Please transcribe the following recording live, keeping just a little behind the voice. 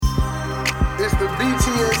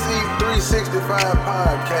BTSE 365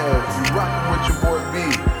 podcast. You rockin' with your boy B.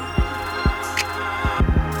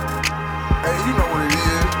 Hey, you know what it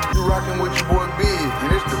is. You rockin' with your boy B.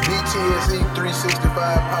 And it's the BTSE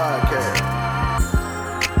 365 podcast.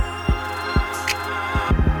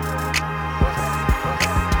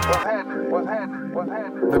 What's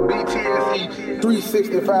happening? The BTSE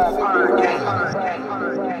 365 podcast.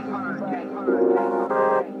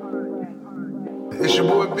 It's your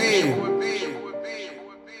boy B.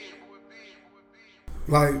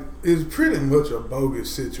 Like, it's pretty much a bogus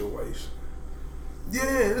situation.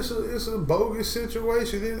 Yeah, it's a bogus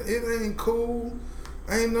situation. It ain't cool.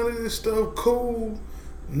 Ain't none of this stuff cool.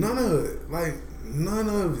 None of it. Like, none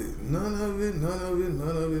of it.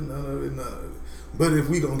 But if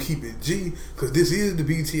we gonna keep it G, because this is the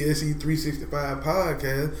BTSE 365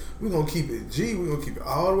 podcast, we gonna keep it G. We gonna keep it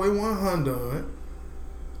all the way 100. You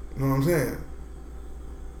know what I'm saying?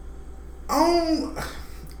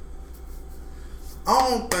 I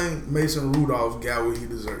don't think Mason Rudolph got what he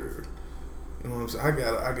deserved. You know what I'm saying?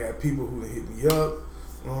 I got people who hit me up.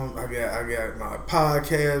 I got my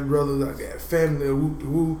podcast brothers. I got family.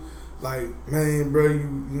 Whoop. Like, man, bro,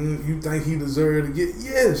 you think he deserved to get?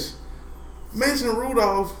 Yes. Mason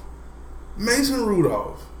Rudolph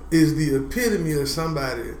is the epitome of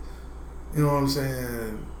somebody, you know what I'm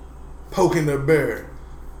saying, poking the bear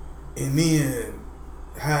and then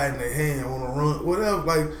hiding their hand on a run, whatever.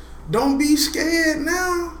 Like, don't be scared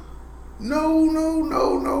now. No.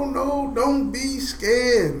 Don't be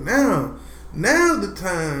scared now. Now's the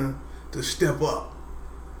time to step up.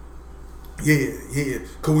 Yeah.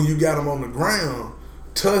 Because when you got him on the ground,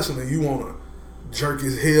 tussling, you want to jerk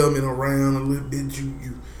his helmet around a little bit.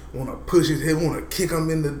 You want to push his head, want to kick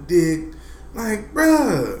him in the dick. Like,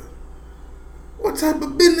 bruh, what type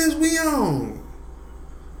of business we on?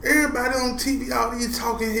 Everybody on TV, all these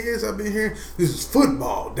talking heads I've been hearing, this is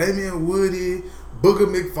football. Damian Woody, Booger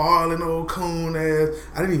McFarland, old coon ass.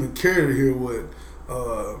 I didn't even care to hear what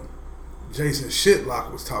Jason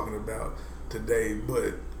Shitlock was talking about today,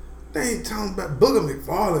 but they ain't talking about Booger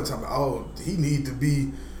McFarland talking about, oh, he need to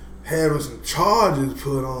be having some charges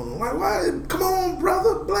put on him. Like, why? Come on,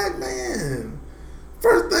 brother, black man.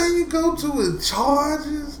 First thing you go to is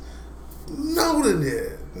charges. No to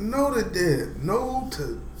that. No to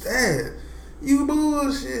that. You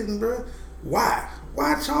bullshitting, bro. Why?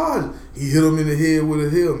 Why charge? He hit him in the head with a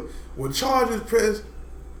helmet. When charges pressed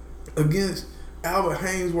against Albert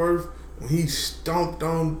Haynesworth, when he stomped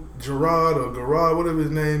on Gerard, whatever his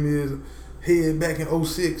name is, head back in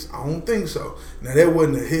 2006, I don't think so. Now, that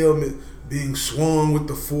wasn't a helmet being swung with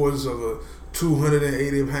the force of a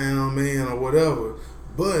 280-pound man or whatever,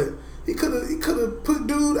 but he could have put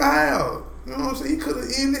dude out. You know what I'm saying? He could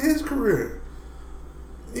have ended his career.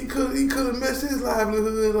 He could have messed his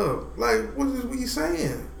livelihood up. Like, what is we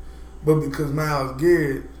saying? But because Myles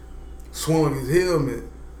Garrett swung his helmet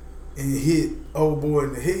and hit old boy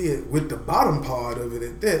in the head with the bottom part of it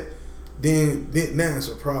at that, then now it's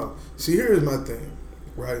a problem. See, here's my thing,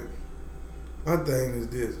 right? My thing is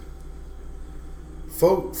this.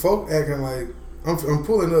 Folk acting like, I'm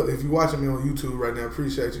pulling up, if you're watching me on YouTube right now,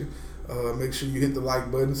 appreciate you. Make sure you hit the like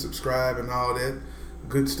button, subscribe, and all that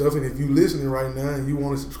good stuff. And if you're listening right now and you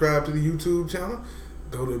want to subscribe to the YouTube channel,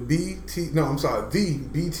 go to the BTSE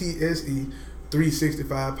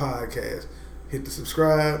 365 podcast. Hit the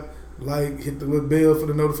subscribe, like, hit the little bell for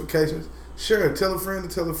the notifications. Share, tell a friend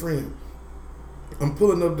to tell a friend. I'm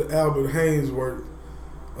pulling up the Albert Haynesworth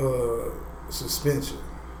suspension.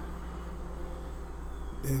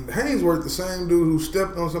 And Haynesworth, the same dude who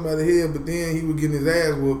stepped on somebody's head, but then he was getting his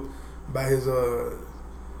ass whooped by his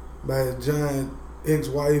giant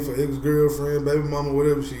ex-wife or ex-girlfriend, baby mama,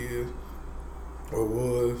 whatever she is or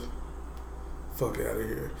was. Fuck out of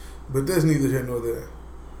here. But that's neither here nor there.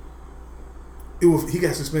 He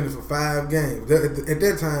got suspended for 5 games. At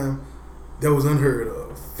that time, that was unheard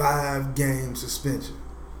of. 5-game suspension.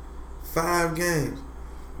 5 games.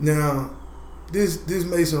 Now, this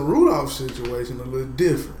Mason Rudolph situation a little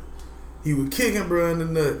different. He was kicking bro in the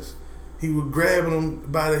nuts. He was grabbing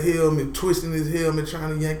him by the helmet, twisting his helmet, trying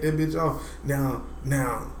to yank that bitch off. Now,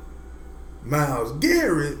 Myles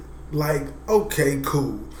Garrett, like, okay,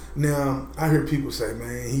 cool. Now, I hear people say,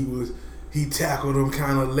 man, he tackled him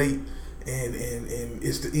kind of late, and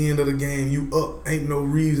it's the end of the game. You up. Ain't no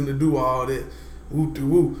reason to do all that.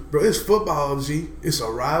 Woo. Bro, it's football, G. It's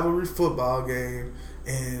a rivalry football game,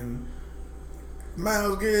 and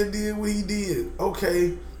Myles Garrett did what he did.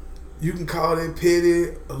 Okay, you can call that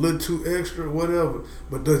petty, a little too extra, whatever.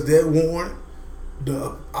 But does that warrant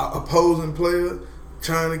the opposing player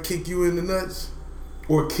trying to kick you in the nuts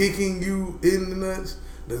or kicking you in the nuts?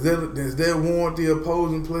 Does that warrant the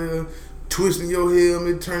opposing player twisting your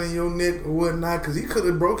helmet, turning your neck or whatnot? Because he could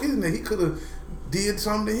have broke his neck. He could have did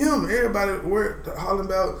something to him. Everybody were hollering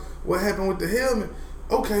about what happened with the helmet.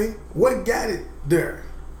 Okay, what got it there?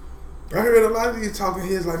 I heard a lot of these talking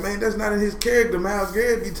heads like, man, that's not in his character. Myles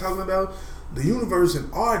Garrett be talking about the universe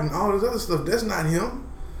and art and all this other stuff. That's not him.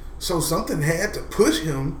 So something had to push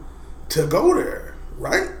him to go there,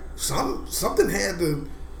 right? Something had to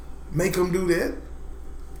make him do that.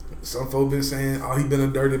 Some folks been saying, oh, he been a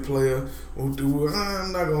dirty player.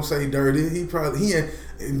 I'm not gonna say dirty.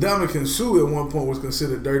 Ndamukong Suh at one point was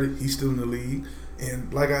considered dirty. He's still in the league.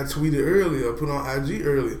 And like I tweeted earlier, put on IG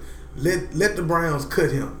earlier, let the Browns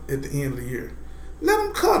cut him at the end of the year. Let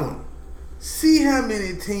them cut him. See how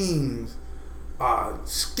many teams are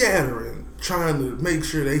scattering, trying to make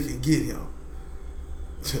sure they can get him.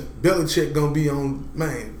 Belichick gonna be on,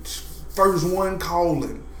 man, first one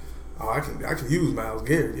calling. Oh, I can use Myles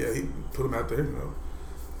Garrett. Yeah, he put him out there, you know.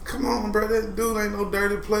 Come on, bro. That dude ain't no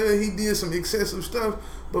dirty player. He did some excessive stuff.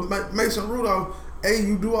 But Mason Rudolph,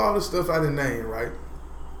 you do all the stuff I didn't name, right?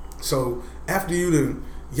 So after you done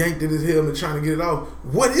yanked at his helmet trying to get it off,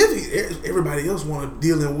 what if everybody else want to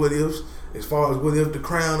deal in what ifs? As far as what if the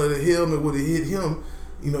crown of the helmet would have hit him,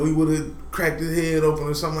 you know, he would have cracked his head open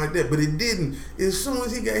or something like that. But it didn't. As soon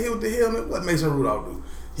as he got hit with the helmet, what Mason Rudolph do?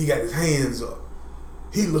 He got his hands up.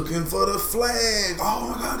 He looking for the flag. Oh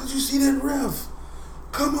my God, did you see that ref?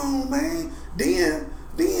 Come on, man. Then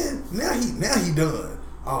now he done.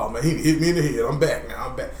 Oh man, he hit me in the head. I'm back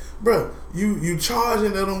now. Bro, you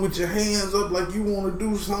charging at him with your hands up like you want to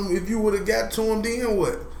do something. If you would have got to him, then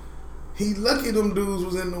what? He lucky them dudes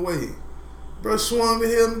was in the way. Bro, swung to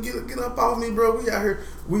him. Get up off me, bro. We out here.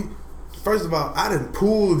 First of all, I done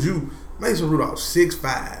pulled you. Mason Rudolph,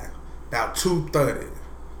 6'5", about 230.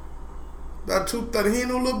 About 230. He ain't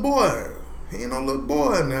no little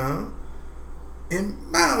boy now.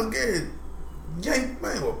 And Myles Garrett,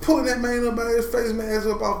 pulling that man up by his face mask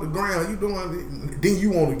up off the ground. You doing it, then you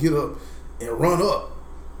want to get up and run up.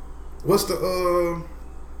 What's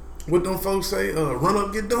what them folks say? Run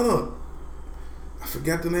up, get done up. I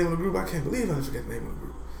forgot the name of the group. I can't believe I forgot the name of the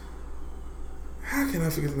group. How can I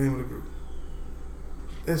forget the name of the group?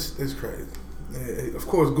 That's crazy. Of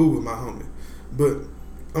course, Google my homie. But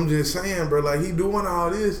I'm just saying, bro, like he doing all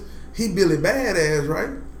this. He Billy Badass,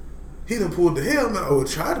 right? He done pulled the helmet, or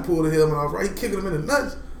tried to pull the helmet off, right? He kicking him in the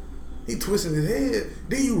nuts. He twisting his head.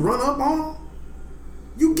 Then you run up on him.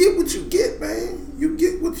 You get what you get, man. You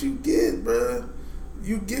get what you get, bro.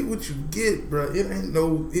 You get what you get, bro. It ain't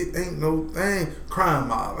no thing. Crime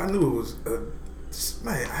Mob. I knew it was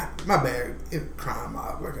my bad. Crime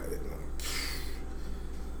Mob. Like I didn't know.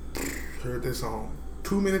 Heard that song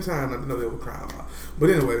too many times not to know that was Crime Mob. But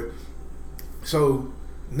anyway, so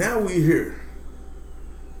now we here.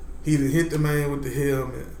 He done hit the man with the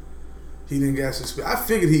helmet. He done got suspended. I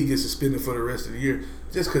figured he'd get suspended for the rest of the year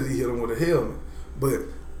just because he hit him with a helmet. But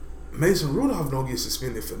Mason Rudolph don't get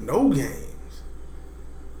suspended for no games.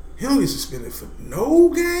 He don't get suspended for no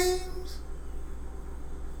games.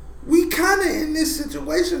 We kind of in this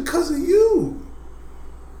situation because of you.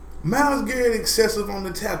 Myles Garrett excessive on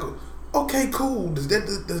the tackle. Okay, cool. Does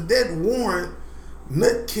that warrant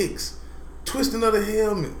nut kicks, twisting of the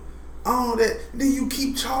helmet, all that? Then you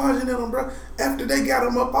keep charging at him, bro. After they got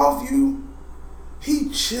him up off you, he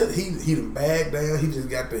done bagged down. He just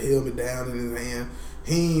got the helmet down in his hand.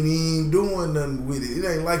 He ain't even doing nothing with it. It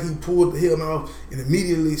ain't like he pulled the helmet off and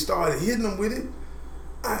immediately started hitting him with it.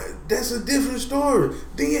 That's a different story.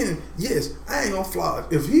 Then, yes, I ain't gonna flaw it.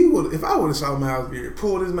 If I would have saw Myles Garrett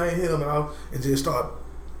pull his man helmet off and just start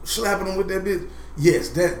slapping him with that bitch, yes,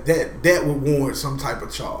 that would warrant some type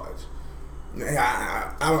of charge.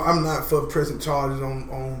 I'm not for pressing charges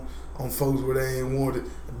on folks where they ain't warranted.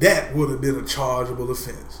 That would have been a chargeable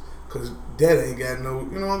offense. Because that ain't got no,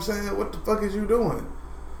 you know what I'm saying? What the fuck is you doing?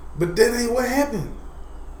 But that ain't what happened.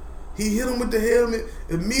 He hit him with the helmet.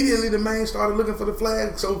 Immediately the man started looking for the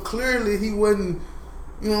flag. So clearly he wasn't,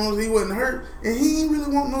 he wasn't hurt. And he ain't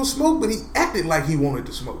really want no smoke, but he acted like he wanted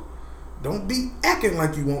to smoke. Don't be acting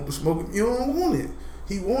like you want the smoke if you don't want it.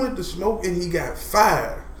 He wanted the smoke and he got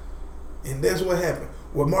fired. And that's what happened.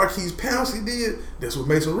 What Maurkice Pouncey did, that's what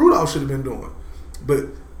Mason Rudolph should have been doing. But,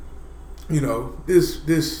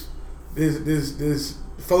 this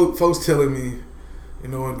folks telling me,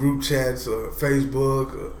 in group chats or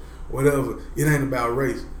Facebook or whatever, it ain't about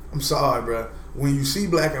race. I'm sorry, bro. When you see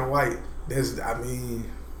black and white, the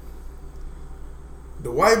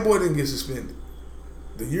white boy didn't get suspended.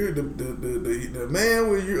 The man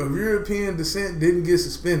of European descent didn't get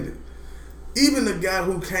suspended. Even the guy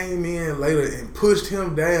who came in later and pushed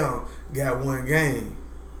him down got one game.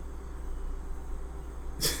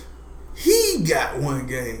 he got 1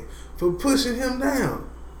 game for pushing him down.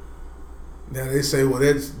 Now they say, well,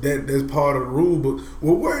 that's part of the rule book.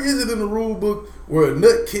 Well, where is it in the rule book where a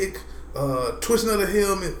nut kick, twisting of the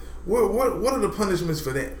helmet, what are the punishments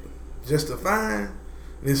for that? Just a fine?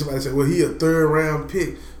 And then somebody said, well, he a 3rd round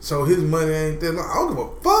pick, so his money ain't that long. I don't give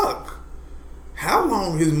a fuck how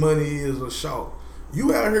long his money is or short.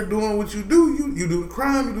 You out here doing what you do. You do the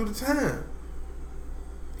crime, you do the time.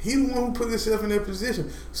 He the one who put himself in that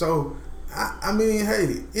position. So, I mean,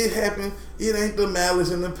 hey, it happened. It ain't the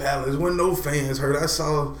malice in the palace. When no fans hurt. I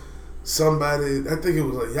saw somebody, I think it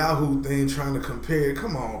was a Yahoo thing trying to compare.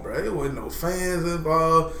 Come on, bro. It wasn't no fans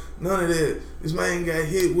involved. None of that. This man got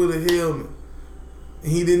hit with a helmet.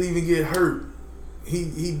 And he didn't even get hurt. He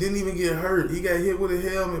didn't even get hurt. He got hit with a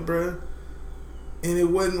helmet, bro. And it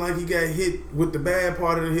wasn't like he got hit with the bad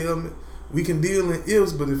part of the helmet. We can deal in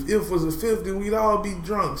ifs, but if if was a fifth, then we'd all be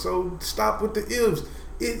drunk. So stop with the ifs.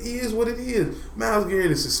 It is what it is. Myles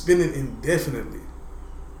Garrett is suspended indefinitely,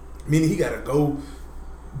 meaning he got to go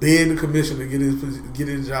beg the commissioner to get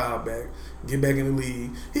his job back, get back in the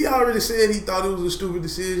league. He already said he thought it was a stupid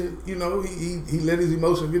decision. You know, he let his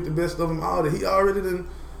emotions get the best of him. All that he already done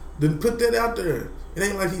put that out there. It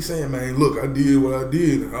ain't like he's saying, man, look, I did what I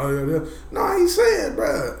did. No, he's saying,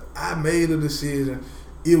 bro, I made a decision.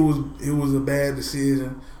 It was a bad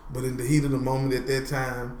decision, but in the heat of the moment at that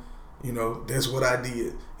time, you know, that's what I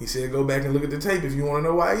did. He said, go back and look at the tape if you want to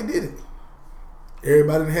know why he did it.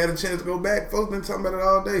 Everybody done had a chance to go back. Folks been talking about it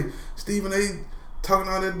all day. Stephen A.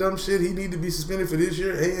 talking all that dumb shit. He need to be suspended for this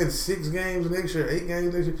year and 6 games next year, 8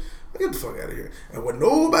 games next year. Get the fuck out of here. And with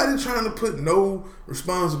nobody trying to put no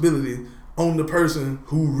responsibility on the person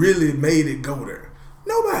who really made it go there.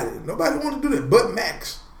 Nobody want to do that. But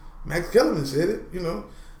Max Kellerman said it. You know,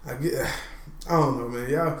 I don't know, man.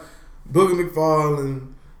 Y'all, Boogie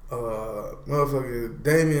McFarlane, motherfucker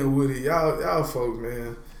Damian Woody, y'all folks,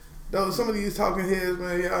 man. Though some of these talking heads,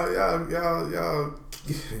 man, y'all,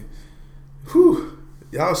 whew,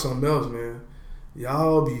 y'all something else, man.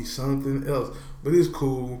 Y'all be something else. But it's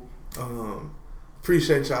cool.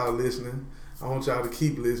 Appreciate y'all listening. I want y'all to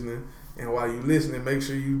keep listening. And while you listening, make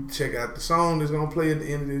sure you check out the song that's gonna play at the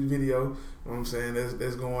end of this video. You know what I'm saying?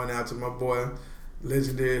 That's going out to my boy,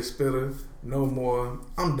 Legendary Spitter. No more.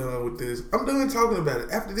 I'm done with this. I'm done talking about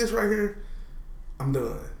it. After this right here, I'm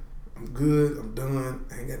done. I'm good. I'm done.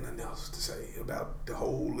 I ain't got nothing else to say about the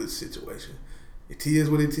whole situation. It is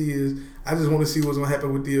what it is. I just want to see what's gonna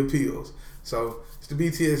happen with the appeals. So it's the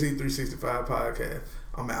BTSE 365 podcast.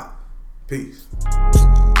 I'm out. Peace.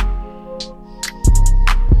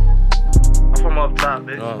 From up top,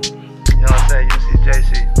 bitch. You know what I'm saying?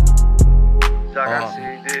 UCJC. So I got to see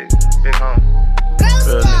you, dig. Big home.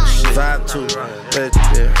 Real nigga shit. Vibe too.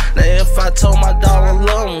 Now if I told my dog I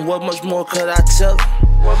love him, what much more could I tell her?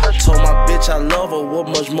 Told my bitch I love her, what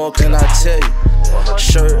much more can I tell you?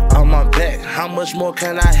 Shirt on my back, how much more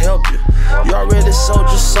can I help you? You already sold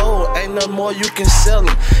your soul, ain't nothing more you can sell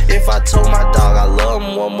him. If I told my dog I love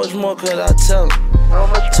him, what much more could I tell him?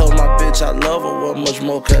 Told my bitch I love her, what much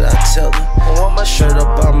more could I tell her? Shirt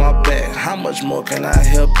up on my back, how much more can I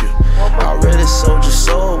help you? Already sold your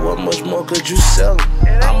soul, what much more could you sell him?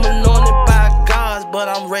 I'm anointed by gods, but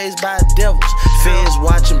I'm raised by devils. Feds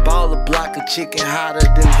watching baller block a chicken hotter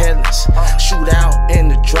than headless. Shoot out in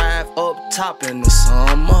the drive up top in the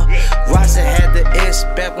summer. Rossi had the S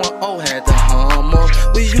back when O had the Hummer.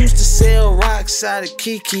 We used to sell rocks out of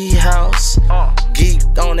Kiki house.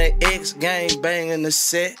 Geeked on that X gang banging the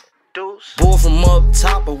set. Boy from up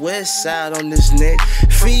top of west side on this neck.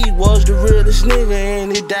 Feed was the realest nigga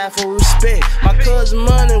and he died for respect. My cousin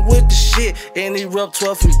money with the shit and he rubbed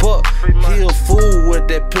 12 and buck. He a fool with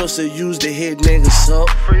that pistol used to hit niggas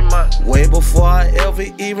up. Way before I ever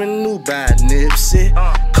even knew about Nipsey.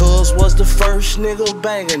 Cuz was the first nigga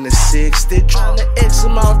banging the 60. Tryna X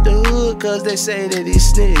him off the hood cause they say that he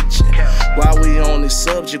snitching. While we on this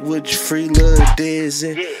subject with your free little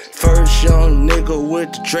Dizzy. First young nigga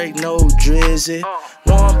with the Drake, no Drizzy.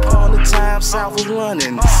 One upon a time, South was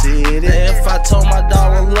running the city. If I told my dog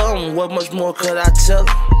I love him, what much more could I tell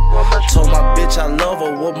her? Told my bitch I love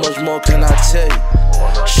her, what much more can I tell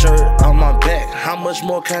you? Shirt on my back, how much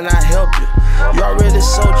more can I help you? You already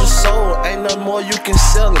sold your soul, ain't nothing more you can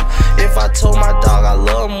sell him. If I told my dog I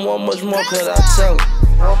love him, what much more could I tell him?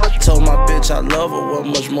 Told my bitch I love her, what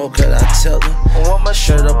much more could I tell her?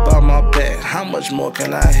 Shirt up on my back, how much more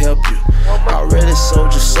can I help you? Already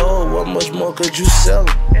sold your soul, what much more could you sell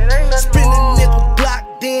her? Spin a nickel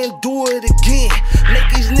block, then do it again. Make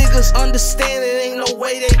these niggas understand it ain't no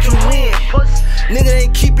way they can win. Nigga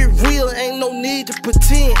ain't keep it real, ain't no need to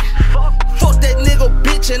pretend. Fuck that nigga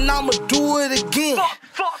bitch and I'ma do it again.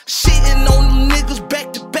 Shitting on them niggas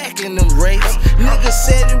back to back in them rates. Niggas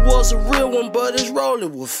said it was a real one, but his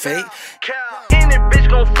rolling was fake. Any bitch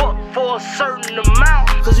gon' fuck for a certain amount.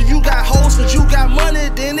 Cause if you got hoes, but you got money,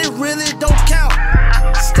 then it really don't count.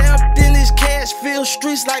 Stamped in his cash, feel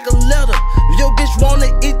streets like a letter. If your bitch wanna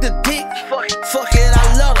eat the dick, fuck it,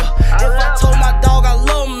 I love her. If I told my dog I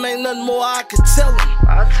love him, ain't nothing more I could tell him.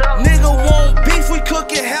 Nigga want beef, we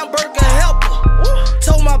cookin' hamburger helper.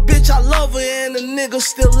 Told my bitch I love her and the nigga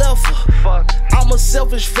still left her. I'm a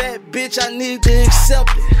selfish fat bitch, I need to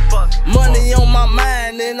accept it. Money on my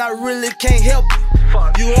mind and I really can't help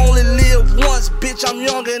it. You only live once, bitch, I'm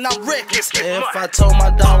young and I'm reckless. If I told my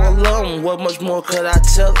dog I love him, what much more could I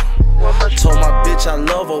tell her? Told my bitch I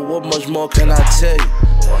love her, what much more can I tell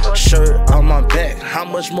you? Shirt on my back, how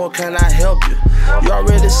much more can I help you? You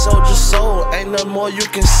already sold your soul, ain't nothing more you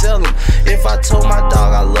can sell him. If I told my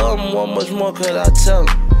dog I love him, what much more could I tell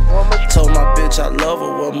him? Told my bitch I love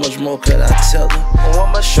her, what much more could I tell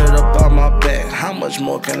her? Shirt up on my back, how much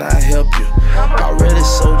more can I help you? Already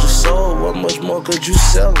sold your soul, what much more could you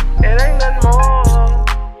sell him?